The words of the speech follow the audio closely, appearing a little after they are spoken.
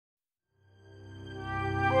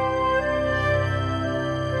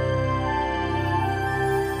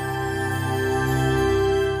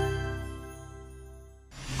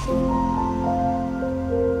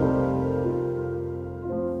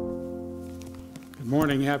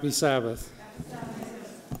Morning, happy Sabbath.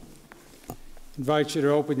 I invite you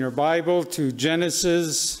to open your Bible to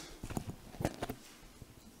Genesis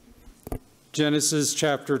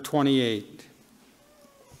chapter 28.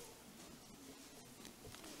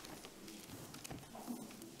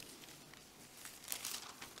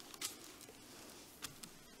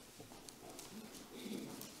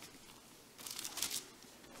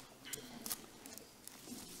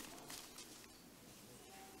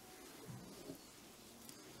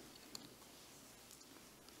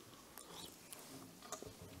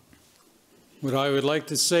 What I would like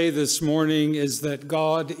to say this morning is that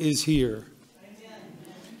God is here. Amen.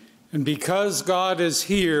 And because God is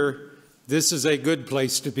here, this is a good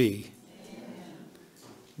place to be. Amen.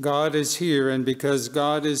 God is here, and because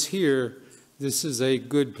God is here, this is a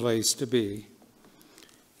good place to be.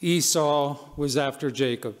 Esau was after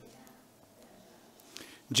Jacob.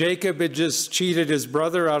 Jacob had just cheated his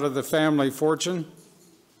brother out of the family fortune,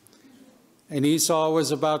 and Esau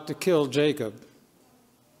was about to kill Jacob.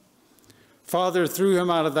 Father threw him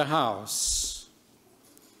out of the house.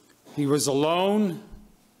 He was alone,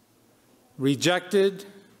 rejected,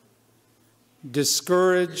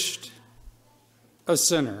 discouraged, a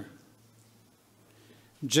sinner.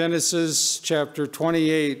 Genesis chapter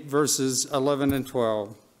 28, verses 11 and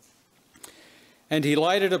 12. And he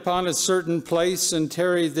lighted upon a certain place and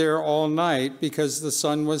tarried there all night, because the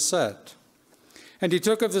sun was set. And he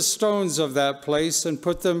took of the stones of that place and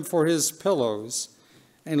put them for his pillows,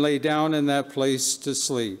 and lay down in that place to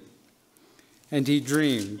sleep. And he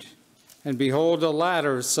dreamed, and behold, a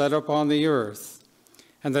ladder set up on the earth,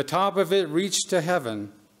 and the top of it reached to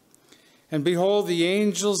heaven. And behold, the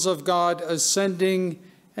angels of God ascending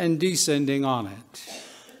and descending on it.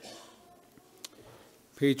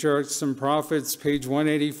 Patriarchs and Prophets, page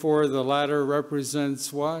 184, the ladder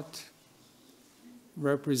represents what?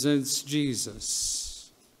 Represents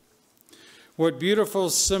Jesus. What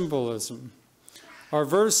beautiful symbolism. Our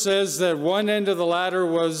verse says that one end of the ladder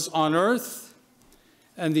was on earth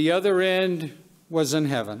and the other end was in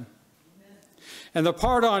heaven. And the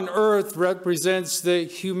part on earth represents the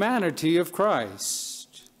humanity of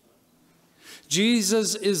Christ.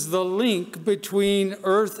 Jesus is the link between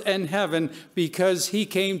earth and heaven because he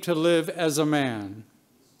came to live as a man.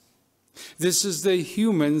 This is the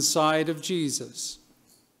human side of Jesus.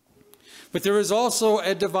 But there is also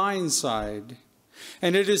a divine side.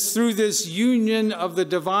 And it is through this union of the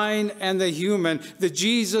divine and the human, the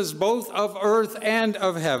Jesus both of earth and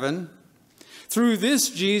of heaven. Through this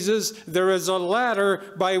Jesus, there is a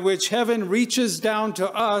ladder by which heaven reaches down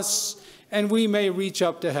to us, and we may reach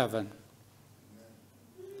up to heaven.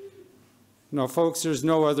 No, folks, there's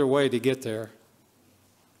no other way to get there.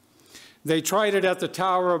 They tried it at the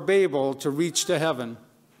Tower of Babel to reach to heaven.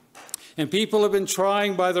 And people have been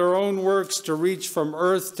trying by their own works to reach from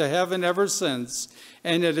earth to heaven ever since,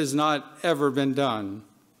 and it has not ever been done.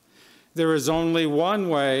 There is only one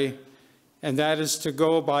way, and that is to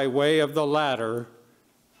go by way of the ladder,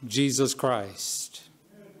 Jesus Christ.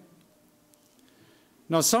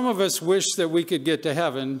 Now, some of us wish that we could get to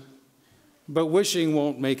heaven, but wishing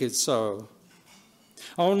won't make it so.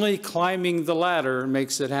 Only climbing the ladder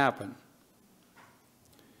makes it happen.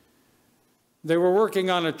 They were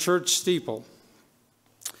working on a church steeple.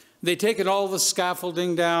 They'd taken all the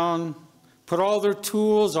scaffolding down, put all their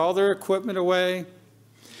tools, all their equipment away. And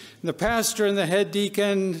the pastor and the head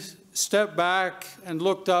deacon stepped back and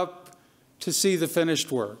looked up to see the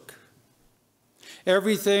finished work.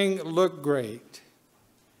 Everything looked great,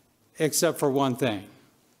 except for one thing.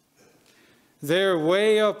 There,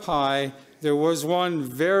 way up high, there was one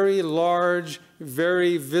very large,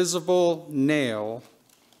 very visible nail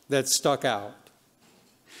that stuck out.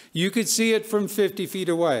 You could see it from 50 feet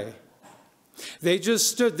away. They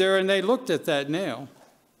just stood there and they looked at that nail.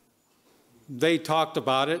 They talked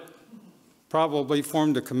about it, probably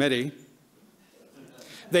formed a committee.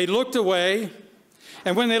 They looked away,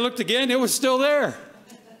 and when they looked again, it was still there.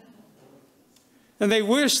 And they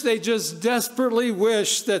just desperately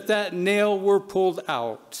wished that that nail were pulled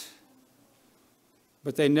out.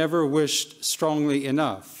 But they never wished strongly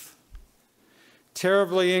enough.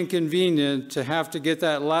 Terribly inconvenient to have to get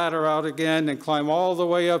that ladder out again and climb all the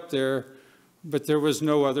way up there, but there was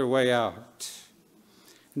no other way out.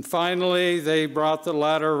 And finally, they brought the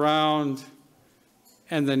ladder around,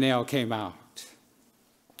 and the nail came out.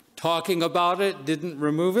 Talking about it didn't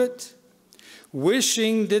remove it.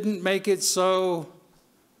 Wishing didn't make it so,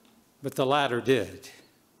 but the ladder did.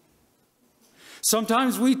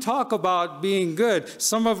 Sometimes we talk about being good.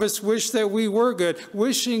 Some of us wish that we were good.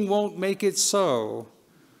 Wishing won't make it so.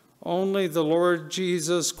 Only the Lord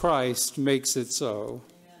Jesus Christ makes it so.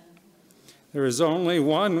 Amen. There is only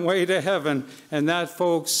one way to heaven, and that,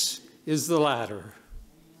 folks, is the ladder.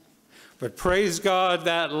 But praise God,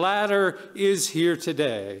 that ladder is here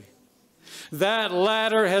today. That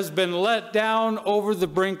ladder has been let down over the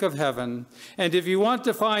brink of heaven. And if you want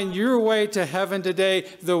to find your way to heaven today,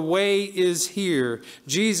 the way is here.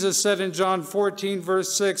 Jesus said in John 14,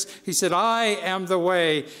 verse 6, he said, I am the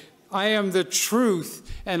way, I am the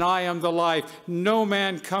truth, and I am the life. No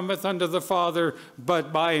man cometh unto the Father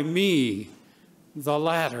but by me, the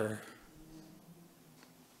ladder.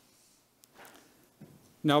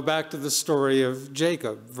 Now back to the story of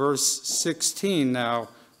Jacob, verse 16 now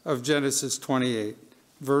of Genesis 28,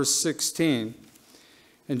 verse 16.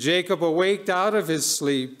 And Jacob awaked out of his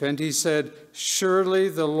sleep, and he said, surely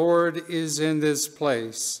the Lord is in this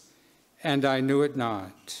place, and I knew it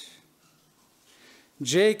not.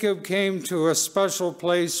 Jacob came to a special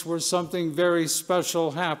place where something very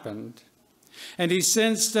special happened, and he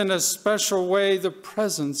sensed in a special way the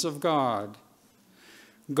presence of God.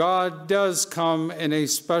 God does come in a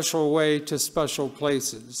special way to special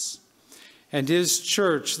places. And his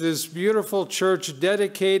church, this beautiful church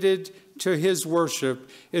dedicated to his worship,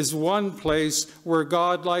 is one place where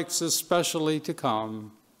God likes especially to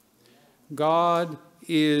come. God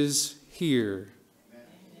is here.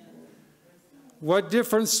 What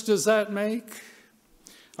difference does that make?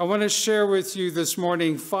 I want to share with you this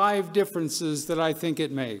morning 5 differences that I think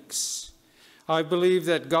it makes. I believe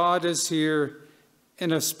that God is here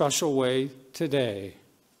in a special way today.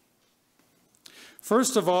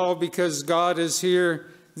 First of all, because God is here,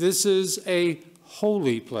 this is a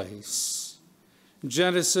holy place.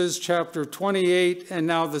 Genesis chapter 28 and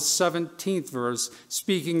now the 17th verse,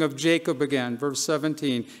 speaking of Jacob again, verse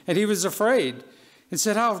 17. And he was afraid and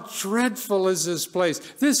said, how dreadful is this place?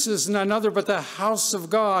 This is none other but the house of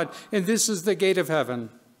God, and this is the gate of heaven.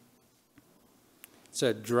 It's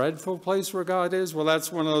a dreadful place where God is. Well,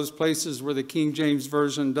 that's one of those places where the King James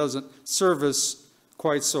Version doesn't serve us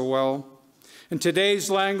quite so well. In today's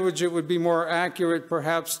language, it would be more accurate,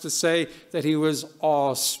 perhaps, to say that he was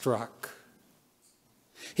awestruck.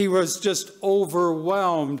 He was just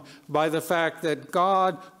overwhelmed by the fact that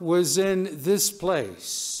God was in this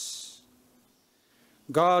place.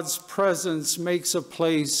 God's presence makes a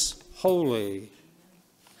place holy.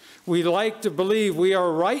 We like to believe, we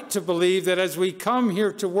are right to believe that as we come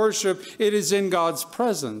here to worship, it is in God's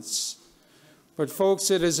presence. But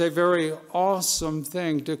folks, it is a very awesome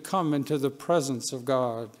thing to come into the presence of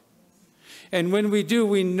God. And when we do,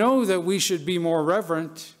 we know that we should be more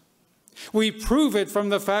reverent. We prove it from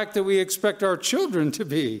the fact that we expect our children to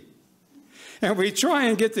be. And we try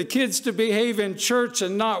and get the kids to behave in church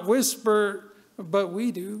and not whisper, but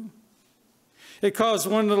we do. It caused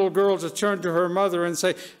one little girl to turn to her mother and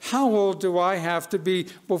say, how old do I have to be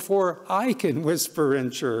before I can whisper in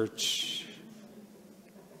church?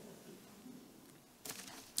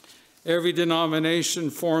 Every denomination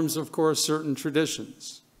forms, of course, certain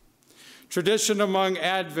traditions. Tradition among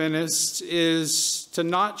Adventists is to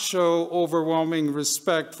not show overwhelming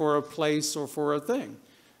respect for a place or for a thing.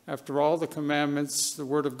 After all, the commandments, the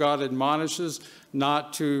Word of God admonishes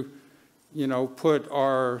not to, put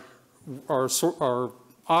our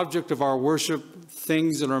object of our worship,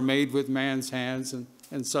 things that are made with man's hands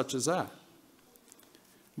and such as that.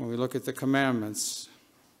 When we look at the commandments.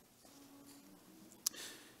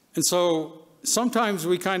 And so sometimes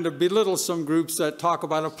we kind of belittle some groups that talk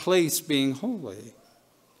about a place being holy.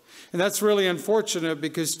 And that's really unfortunate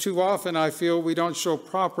because too often I feel we don't show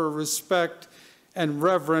proper respect and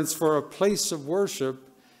reverence for a place of worship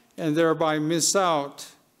and thereby miss out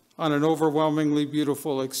on an overwhelmingly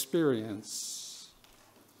beautiful experience.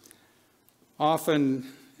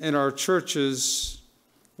 Often in our churches,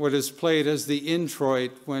 what is played as the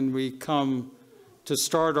introit when we come to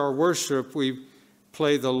start our worship, we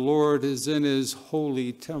play "The Lord is in his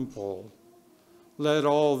holy temple. Let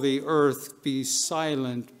all the earth be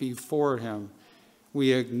silent before him."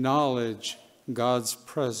 We acknowledge God's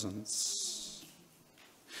presence.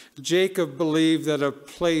 Jacob believed that a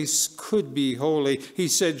place could be holy. He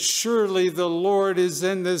said, "Surely the Lord is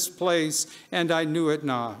in this place, and I knew it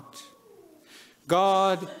not."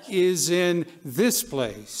 God is in this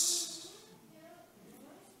place.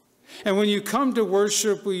 And when you come to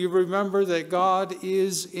worship, will you remember that God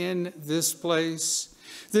is in this place?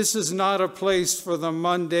 This is not a place for the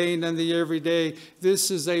mundane and the everyday.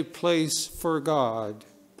 This is a place for God.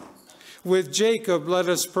 With Jacob, let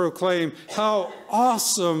us proclaim, how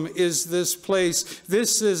awesome is this place.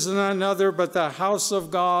 This is none other but the house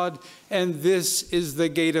of God, and this is the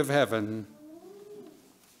gate of heaven.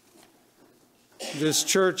 This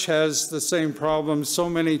church has the same problem so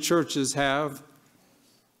many churches have.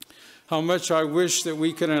 How much I wish that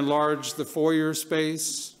we could enlarge the foyer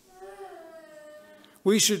space.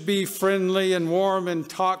 We should be friendly and warm and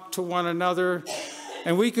talk to one another,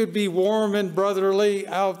 and we could be warm and brotherly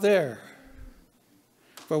out there.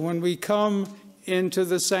 But when we come into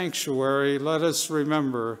the sanctuary, let us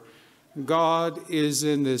remember God is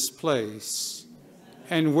in this place,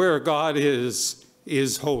 and where God is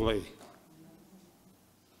holy.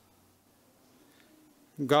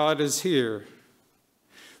 God is here.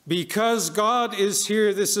 Because God is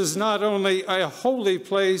here, this is not only a holy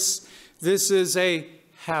place, this is a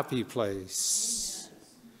happy place.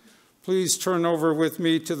 Please turn over with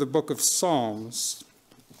me to the book of Psalms,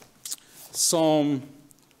 Psalm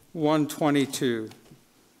 122.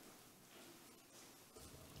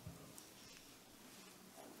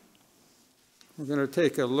 We're going to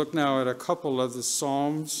take a look now at a couple of the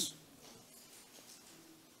Psalms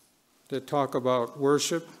that talk about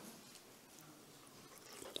worship.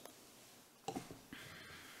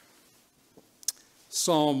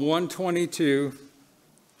 Psalm 122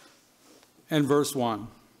 and verse 1.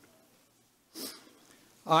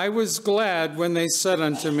 I was glad when they said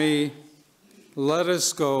unto me, let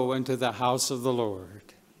us go into the house of the Lord.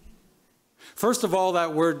 First of all,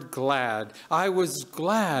 that word glad. I was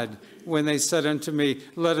glad when they said unto me,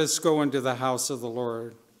 let us go into the house of the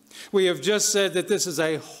Lord. We have just said that this is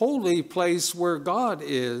a holy place where God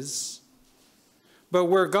is, but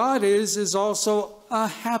where God is also a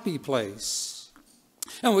happy place.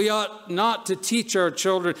 And we ought not to teach our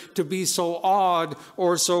children to be so awed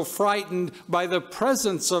or so frightened by the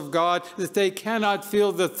presence of God that they cannot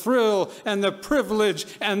feel the thrill and the privilege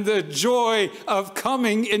and the joy of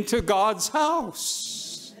coming into God's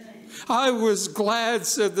house. I was glad,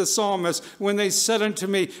 said the psalmist, when they said unto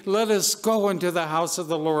me, let us go into the house of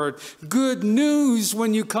the Lord. Good news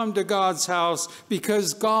when you come to God's house,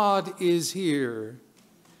 because God is here.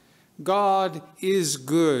 God is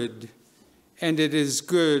good. And it is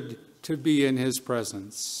good to be in his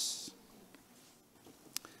presence.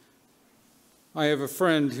 I have a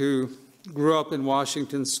friend who grew up in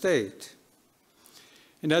Washington State.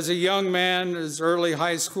 And as a young man, in his early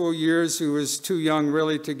high school years, who was too young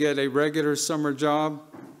really to get a regular summer job.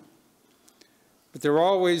 But there were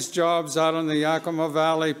always jobs out in the Yakima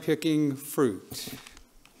Valley picking fruit.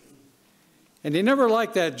 And he never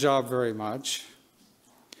liked that job very much.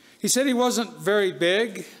 He said he wasn't very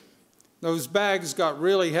big. Those bags got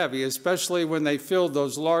really heavy, especially when they filled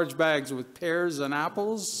those large bags with pears and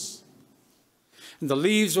apples. And the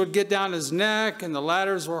leaves would get down his neck, and the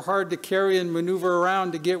ladders were hard to carry and maneuver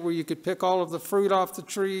around to get where you could pick all of the fruit off the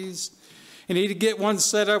trees. And he'd get one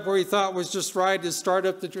set up where he thought was just right to start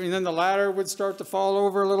up the tree, and then the ladder would start to fall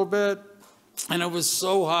over a little bit. And it was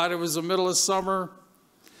so hot, it was the middle of summer.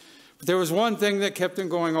 But there was one thing that kept him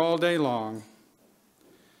going all day long.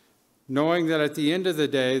 Knowing that at the end of the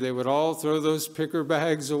day, they would all throw those picker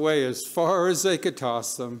bags away as far as they could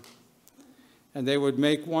toss them, and they would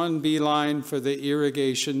make one beeline for the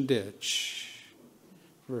irrigation ditch.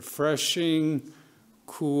 Refreshing,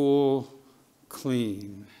 cool,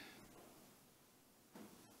 clean.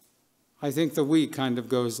 I think the week kind of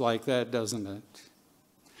goes like that, doesn't it?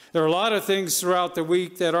 There are a lot of things throughout the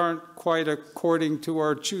week that aren't quite according to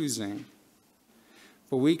our choosing.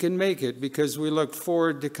 But we can make it because we look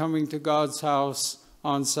forward to coming to God's house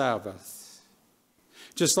on Sabbath.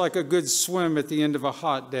 Just like a good swim at the end of a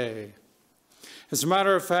hot day. As a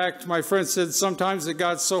matter of fact, my friend said sometimes it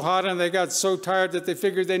got so hot and they got so tired that they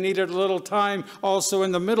figured they needed a little time also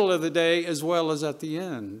in the middle of the day as well as at the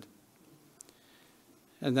end.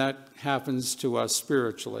 And that happens to us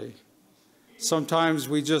spiritually. Sometimes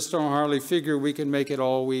we just don't hardly figure we can make it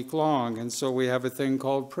all week long, and so we have a thing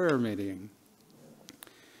called prayer meeting.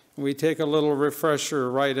 We take a little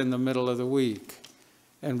refresher right in the middle of the week,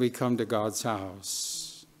 and we come to God's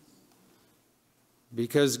house.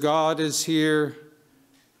 Because God is here,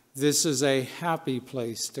 this is a happy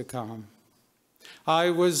place to come. I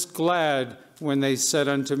was glad when they said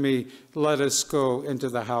unto me, let us go into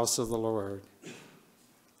the house of the Lord.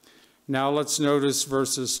 Now let's notice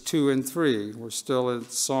verses 2 and 3. We're still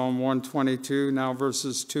at Psalm 122, now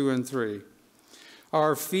verses 2 and 3.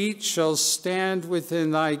 Our feet shall stand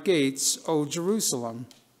within thy gates, O Jerusalem.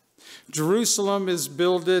 Jerusalem is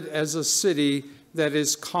builded as a city that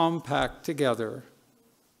is compact together.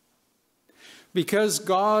 Because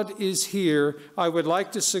God is here, I would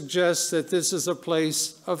like to suggest that this is a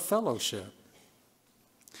place of fellowship.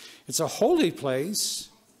 It's a holy place.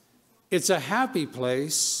 It's a happy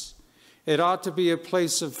place. It ought to be a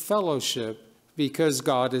place of fellowship because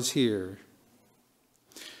God is here.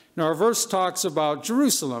 Now, our verse talks about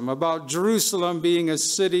Jerusalem being a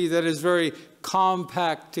city that is very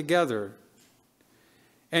compact together.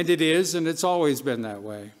 And it is, and it's always been that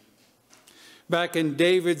way. Back in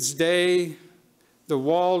David's day, the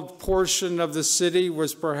walled portion of the city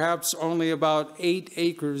was perhaps only about 8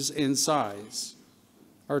 acres in size.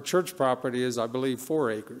 Our church property is, I believe,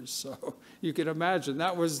 4 acres. So you can imagine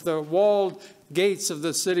that was the walled gates of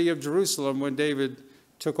the city of Jerusalem when David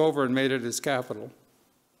took over and made it his capital.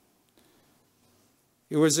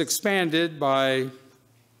 It was expanded by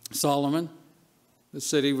Solomon. The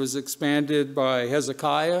city was expanded by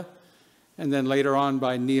Hezekiah, and then later on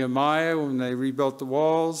by Nehemiah when they rebuilt the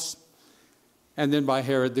walls, and then by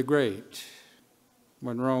Herod the Great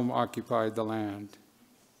when Rome occupied the land.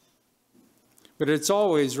 But it's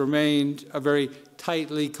always remained a very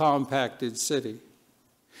tightly compacted city.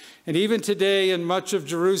 And even today in much of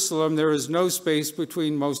Jerusalem, there is no space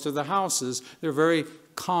between most of the houses. They're very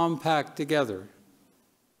compact together.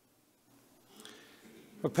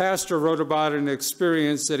 A pastor wrote about an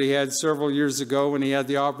experience that he had several years ago when he had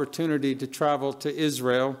the opportunity to travel to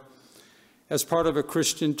Israel as part of a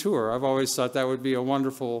Christian tour. I've always thought that would be a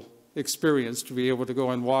wonderful experience to be able to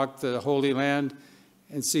go and walk the Holy Land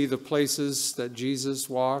and see the places that Jesus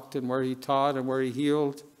walked and where he taught and where he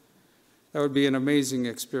healed. That would be an amazing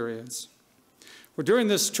experience. Well, during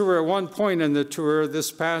this tour, at one point in the tour,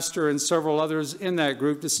 this pastor and several others in that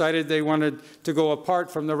group decided they wanted to go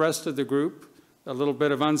apart from the rest of the group, a little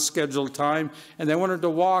bit of unscheduled time, and they wanted to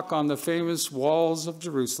walk on the famous walls of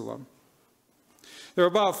Jerusalem. There were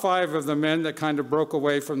about 5 of the men that kind of broke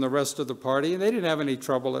away from the rest of the party, and they didn't have any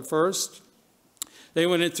trouble at first. They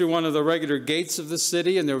went in through one of the regular gates of the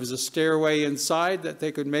city, and there was a stairway inside that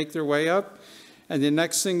they could make their way up. And the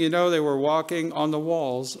next thing you know, they were walking on the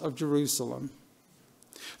walls of Jerusalem.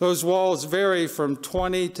 Those walls vary from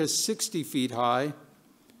 20 to 60 feet high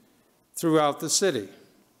throughout the city.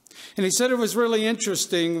 And he said it was really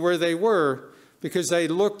interesting where they were because they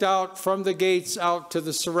looked out from the gates out to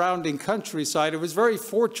the surrounding countryside. It was very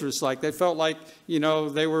fortress-like. They felt like,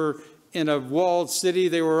 they were in a walled city.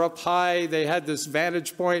 They were up high. They had this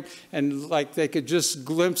vantage point, and like they could just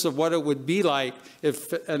glimpse of what it would be like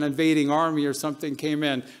if an invading army or something came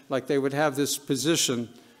in. Like they would have this position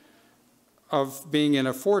of being in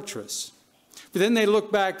a fortress. But then they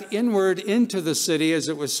looked back inward into the city as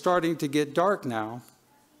it was starting to get dark now.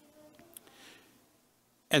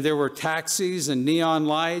 And there were taxis and neon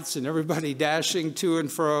lights and everybody dashing to and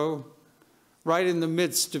fro, right in the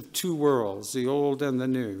midst of 2 worlds, the old and the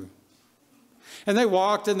new. And they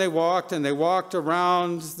walked and they walked and they walked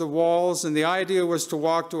around the walls, and the idea was to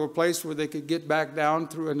walk to a place where they could get back down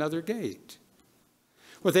through another gate.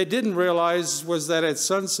 What they didn't realize was that at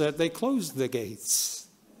sunset they closed the gates.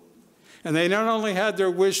 And they not only had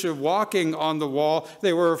their wish of walking on the wall,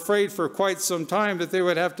 they were afraid for quite some time that they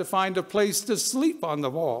would have to find a place to sleep on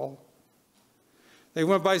the wall. They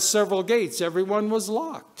went by several gates. Everyone was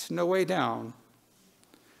locked, no way down.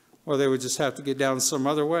 Or they would just have to get down some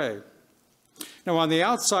other way. Now, on the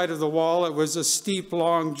outside of the wall, it was a steep,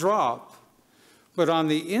 long drop. But on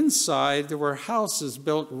the inside, there were houses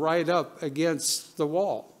built right up against the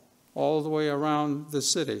wall, all the way around the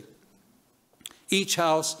city. Each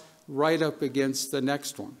house right up against the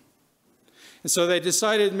next one. And so they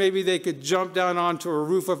decided maybe they could jump down onto a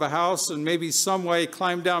roof of a house and maybe some way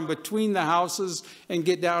climb down between the houses and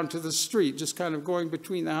get down to the street, just kind of going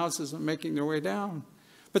between the houses and making their way down.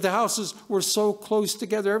 But the houses were so close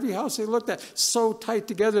together, every house they looked at, so tight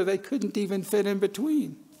together, they couldn't even fit in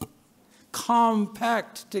between.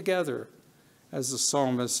 Compact together, as the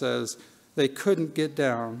psalmist says, they couldn't get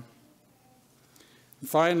down.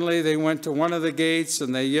 Finally, they went to one of the gates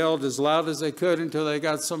and they yelled as loud as they could until they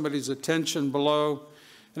got somebody's attention below.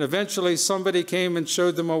 And eventually somebody came and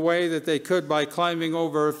showed them a way that they could, by climbing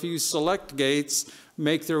over a few select gates,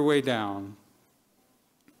 make their way down.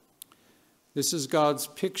 This is God's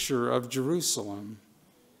picture of Jerusalem.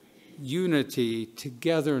 Unity,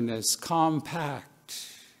 togetherness, compact.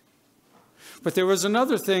 But there was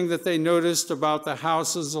another thing that they noticed about the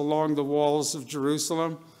houses along the walls of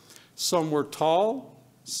Jerusalem. Some were tall,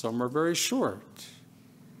 some were very short.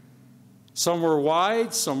 Some were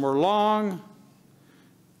wide, some were long.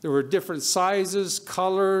 There were different sizes,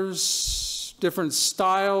 colors, different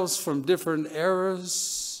styles from different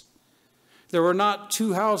eras. There were not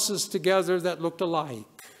 2 houses together that looked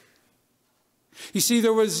alike. You see,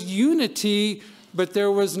 there was unity, but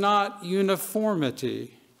there was not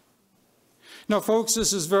uniformity. Now, folks,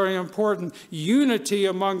 this is very important. Unity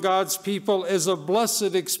among God's people is a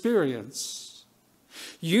blessed experience.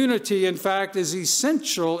 Unity, in fact, is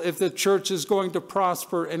essential if the church is going to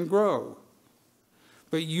prosper and grow.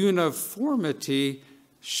 But uniformity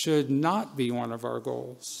should not be one of our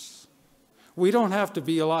goals. We don't have to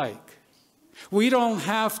be alike. We don't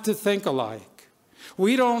have to think alike.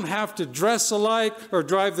 We don't have to dress alike or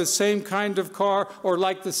drive the same kind of car or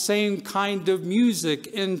like the same kind of music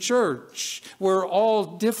in church. We're all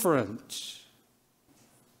different.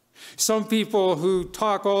 Some people who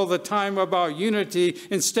talk all the time about unity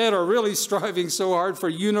instead are really striving so hard for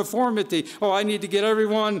uniformity. Oh, I need to get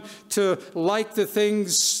everyone to like the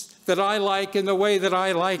things that I like in the way that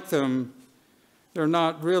I like them. They're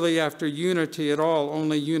not really after unity at all,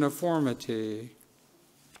 only uniformity.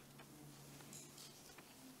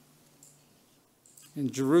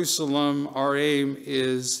 In Jerusalem, our aim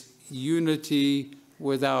is unity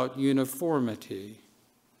without uniformity.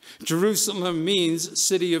 Jerusalem means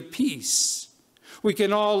city of peace. We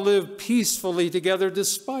can all live peacefully together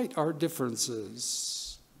despite our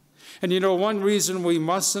differences. And you know, one reason we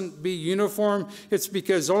mustn't be uniform, it's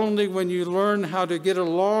because only when you learn how to get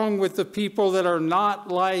along with the people that are not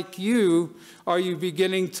like you are you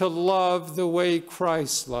beginning to love the way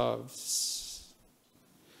Christ loves.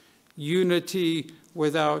 Unity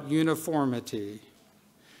without uniformity.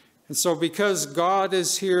 And so because God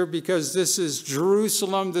is here, because this is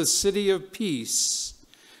Jerusalem, the city of peace,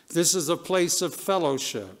 this is a place of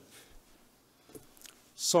fellowship.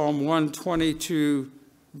 Psalm 122,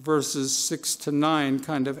 verses 6 to 9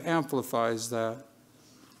 kind of amplifies that.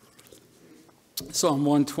 Psalm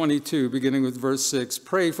 122, beginning with verse 6,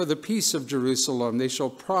 pray for the peace of Jerusalem. They shall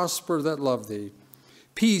prosper that love thee.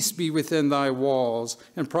 Peace be within thy walls,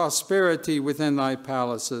 and prosperity within thy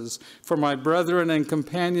palaces. For my brethren and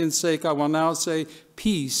companions' sake, I will now say,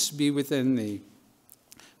 peace be within thee.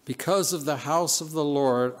 Because of the house of the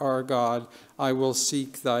Lord our God, I will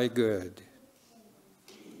seek thy good.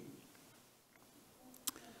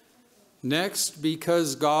 Next,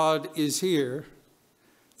 because God is here,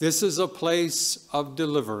 this is a place of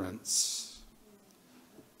deliverance.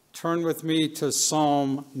 Turn with me to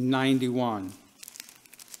Psalm 91.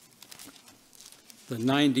 The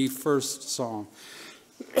 91st Psalm.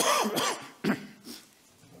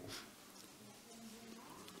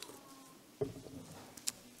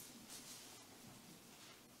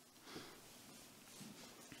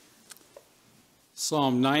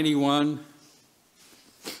 Psalm 91,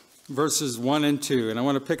 verses 1 and 2. And I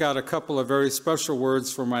want to pick out a couple of very special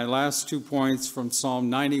words for my last 2 points from Psalm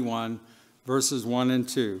 91, verses 1 and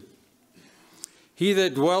 2. He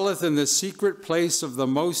that dwelleth in the secret place of the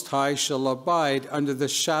Most High shall abide under the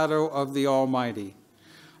shadow of the Almighty.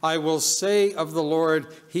 I will say of the Lord,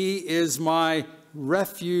 he is my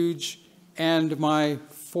refuge and my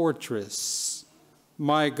fortress.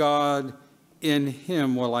 My God, in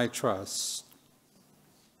him will I trust.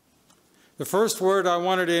 The first word I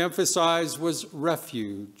wanted to emphasize was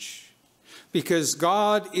refuge. Because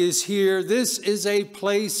God is here, this is a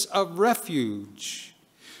place of refuge.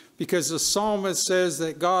 Because the psalmist says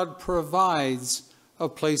that God provides a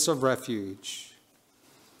place of refuge.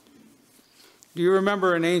 Do you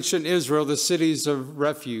remember in ancient Israel the cities of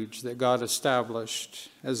refuge that God established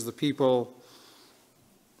as the people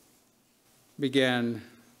began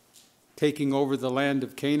taking over the land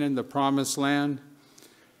of Canaan, the promised land?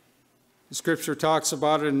 The scripture talks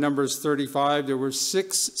about it in Numbers 35. There were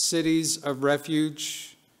 6 cities of refuge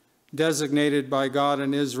designated by God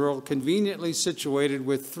in Israel, conveniently situated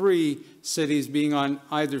with 3 cities being on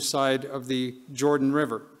either side of the Jordan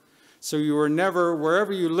River. So you were never,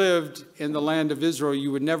 wherever you lived in the land of Israel, you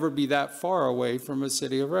would never be that far away from a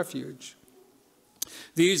city of refuge.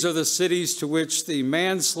 These are the cities to which the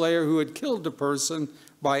manslayer who had killed a person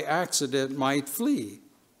by accident might flee.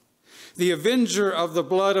 The avenger of the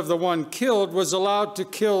blood of the one killed was allowed to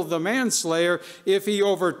kill the manslayer if he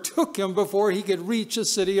overtook him before he could reach a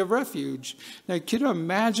city of refuge. Now, can you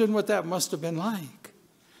imagine what that must have been like?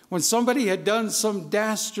 When somebody had done some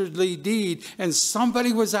dastardly deed and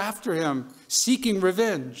somebody was after him, seeking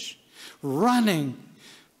revenge, running,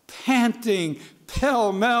 panting,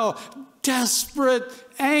 pell-mell, desperate,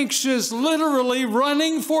 anxious, literally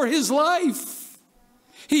running for his life.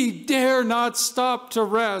 He dare not stop to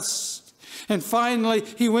rest. And finally,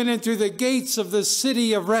 he went in through the gates of the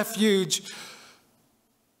city of refuge.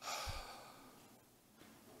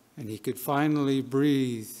 And he could finally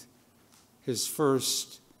breathe his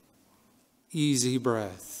first easy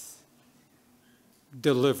breath.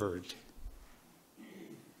 Delivered.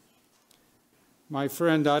 My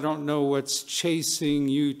friend, I don't know what's chasing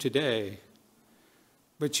you today,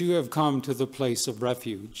 but you have come to the place of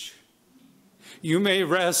refuge. You may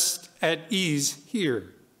rest at ease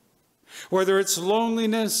here. Whether it's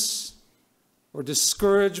loneliness or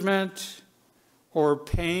discouragement or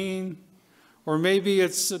pain Or maybe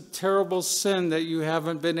it's a terrible sin that you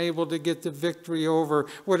haven't been able to get the victory over.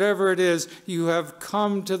 Whatever it is, you have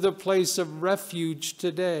come to the place of refuge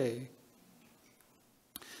today.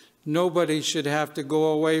 Nobody should have to go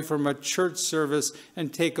away from a church service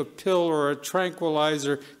and take a pill or a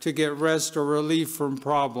tranquilizer to get rest or relief from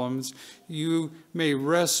problems. You may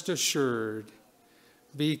rest assured,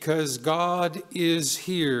 because God is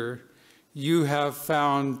here, you have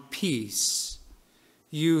found peace.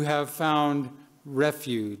 You have found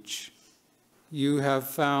refuge. You have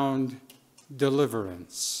found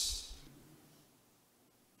deliverance.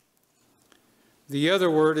 The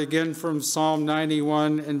other word, again from Psalm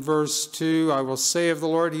 91 and verse 2, I will say of the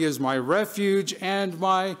Lord, He is my refuge and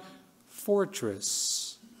my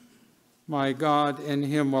fortress. My God, in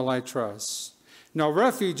Him will I trust. Now,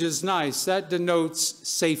 refuge is nice. That denotes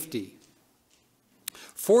safety.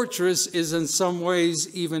 Fortress is in some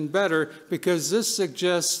ways even better because this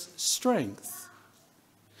suggests strength.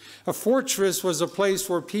 A fortress was a place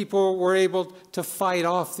where people were able to fight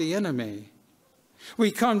off the enemy.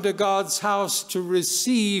 We come to God's house to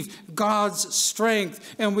receive God's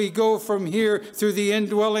strength, and we go from here through the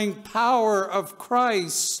indwelling power of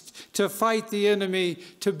Christ to fight the enemy,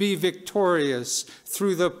 to be victorious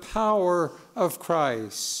through the power of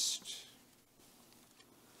Christ.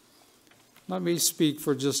 Let me speak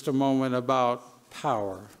for just a moment about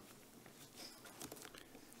power.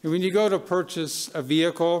 And when you go to purchase a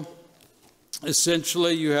vehicle,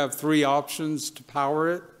 essentially you have three options to power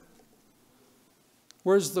it.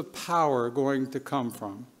 Where's the power going to come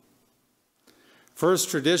from? First,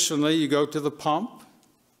 traditionally, you go to the pump.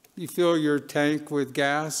 You fill your tank with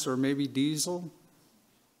gas or maybe diesel.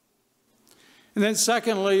 And then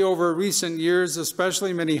secondly, over recent years,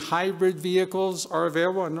 especially many hybrid vehicles are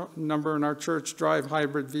available. A number in our church drive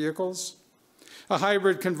hybrid vehicles. A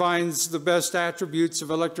hybrid combines the best attributes of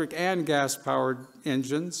electric and gas-powered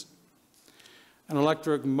engines. An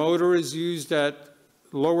electric motor is used at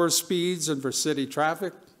lower speeds and for city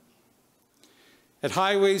traffic. At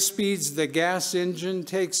highway speeds, the gas engine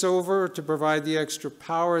takes over to provide the extra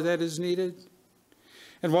power that is needed.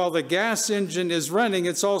 And while the gas engine is running,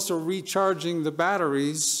 it's also recharging the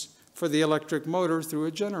batteries for the electric motor through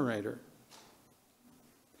a generator.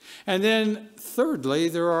 And then thirdly,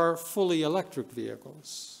 there are fully electric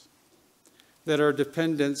vehicles that are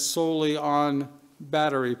dependent solely on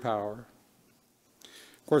battery power.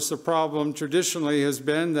 Of course, the problem traditionally has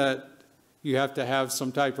been that you have to have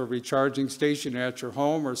some type of recharging station at your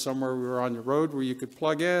home or somewhere we were on the road where you could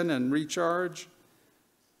plug in and recharge.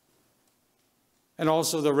 And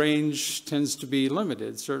also the range tends to be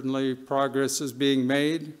limited. Certainly progress is being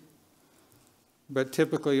made, but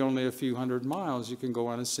typically only a few hundred miles you can go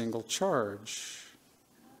on a single charge.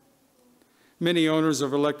 Many owners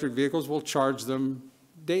of electric vehicles will charge them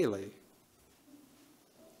daily.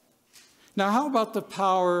 Now, how about the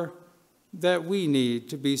power that we need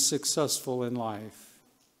to be successful in life,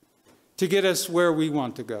 to get us where we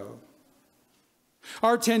want to go?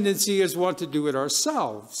 Our tendency is want to do it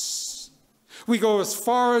ourselves. We go as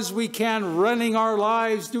far as we can, running our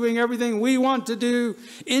lives, doing everything we want to do,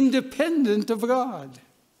 independent of God.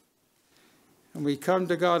 And we come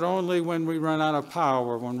to God only when we run out of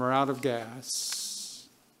power, when we're out of gas.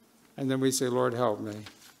 And then we say, Lord, help me.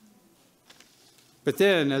 But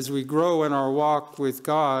then, as we grow in our walk with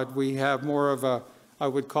God, we have more of a, I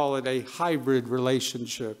would call it a hybrid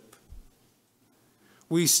relationship.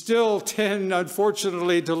 We still tend,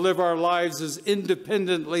 unfortunately, to live our lives as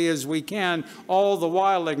independently as we can, all the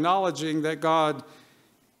while acknowledging that God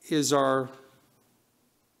is our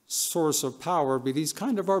source of power, but He's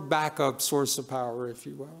kind of our backup source of power, if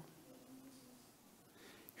you will.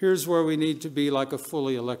 Here's where we need to be like a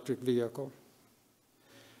fully electric vehicle.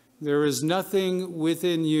 There is nothing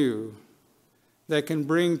within you that can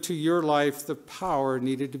bring to your life the power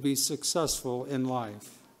needed to be successful in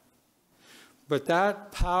life. But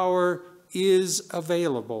that power is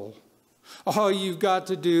available. All you've got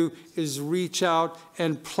to do is reach out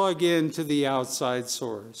and plug into the outside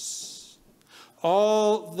source.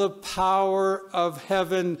 All the power of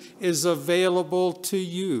heaven is available to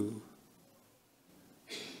you.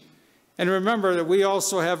 And remember that we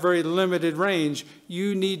also have very limited range.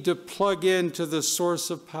 You need to plug into the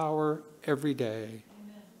source of power every day.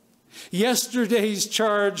 Amen. Yesterday's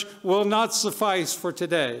charge will not suffice for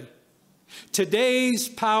today. Today's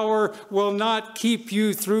power will not keep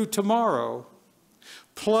you through tomorrow.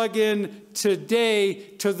 Plug in today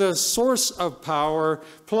to the source of power.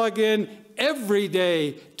 Plug in every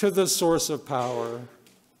day to the source of power.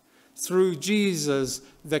 Through Jesus,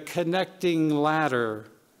 the connecting ladder,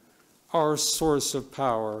 our source of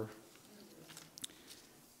power.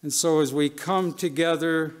 And so as we come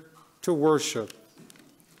together to worship,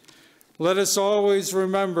 let us always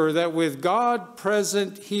remember that with God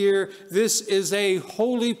present here, this is a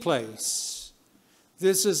holy place.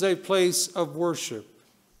 This is a place of worship.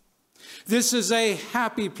 This is a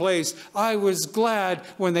happy place. I was glad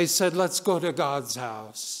when they said, let's go to God's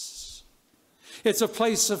house. It's a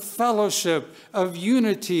place of fellowship, of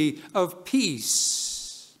unity, of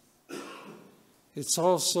peace. It's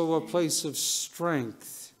also a place of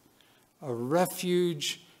strength, a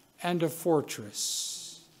refuge, and a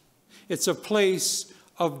fortress. It's a place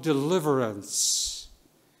of deliverance.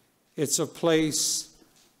 It's a place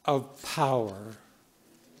of power.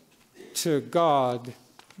 To God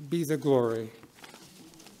be the glory.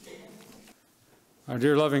 Our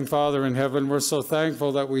dear loving Father in heaven, we're so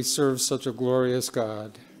thankful that we serve such a glorious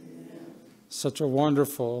God, such a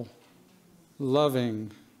wonderful,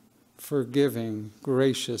 loving, forgiving,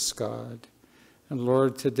 gracious God. And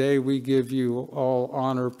Lord, today we give you all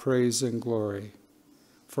honor, praise, and glory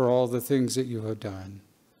for all the things that you have done.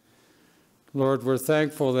 Lord, we're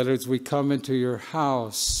thankful that as we come into your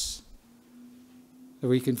house, that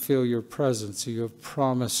we can feel your presence. You have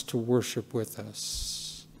promised to worship with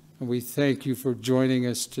us. And we thank you for joining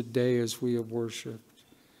us today as we have worshiped.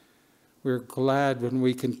 We're glad when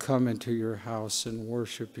we can come into your house and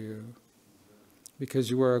worship you, because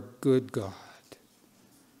you are a good God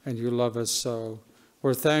and you love us so.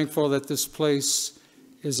 We're thankful that this place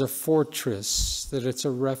is a fortress, that it's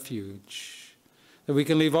a refuge, that we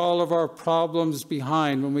can leave all of our problems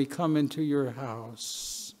behind when we come into your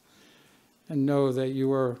house and know that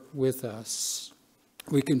you are with us.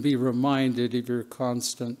 We can be reminded of your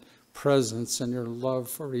constant presence and your love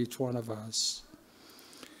for each one of us.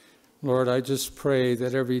 Lord, I just pray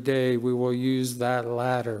that every day we will use that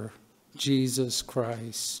ladder, Jesus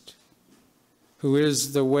Christ, who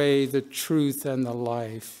is the way, the truth, and the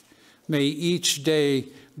life. May each day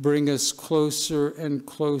bring us closer and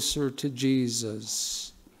closer to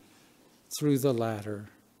Jesus through the ladder.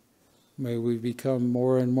 May we become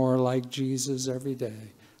more and more like Jesus every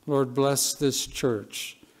day. Lord, bless this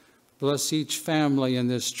church. Bless each family in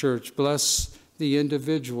this church. Bless the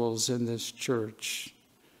individuals in this church.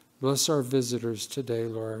 Bless our visitors today,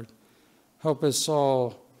 Lord. Help us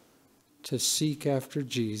all to seek after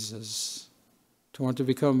Jesus, to want to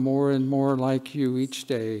become more and more like you each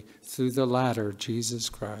day through the ladder, Jesus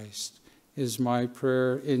Christ, is my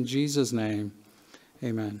prayer in Jesus' name.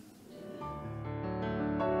 Amen.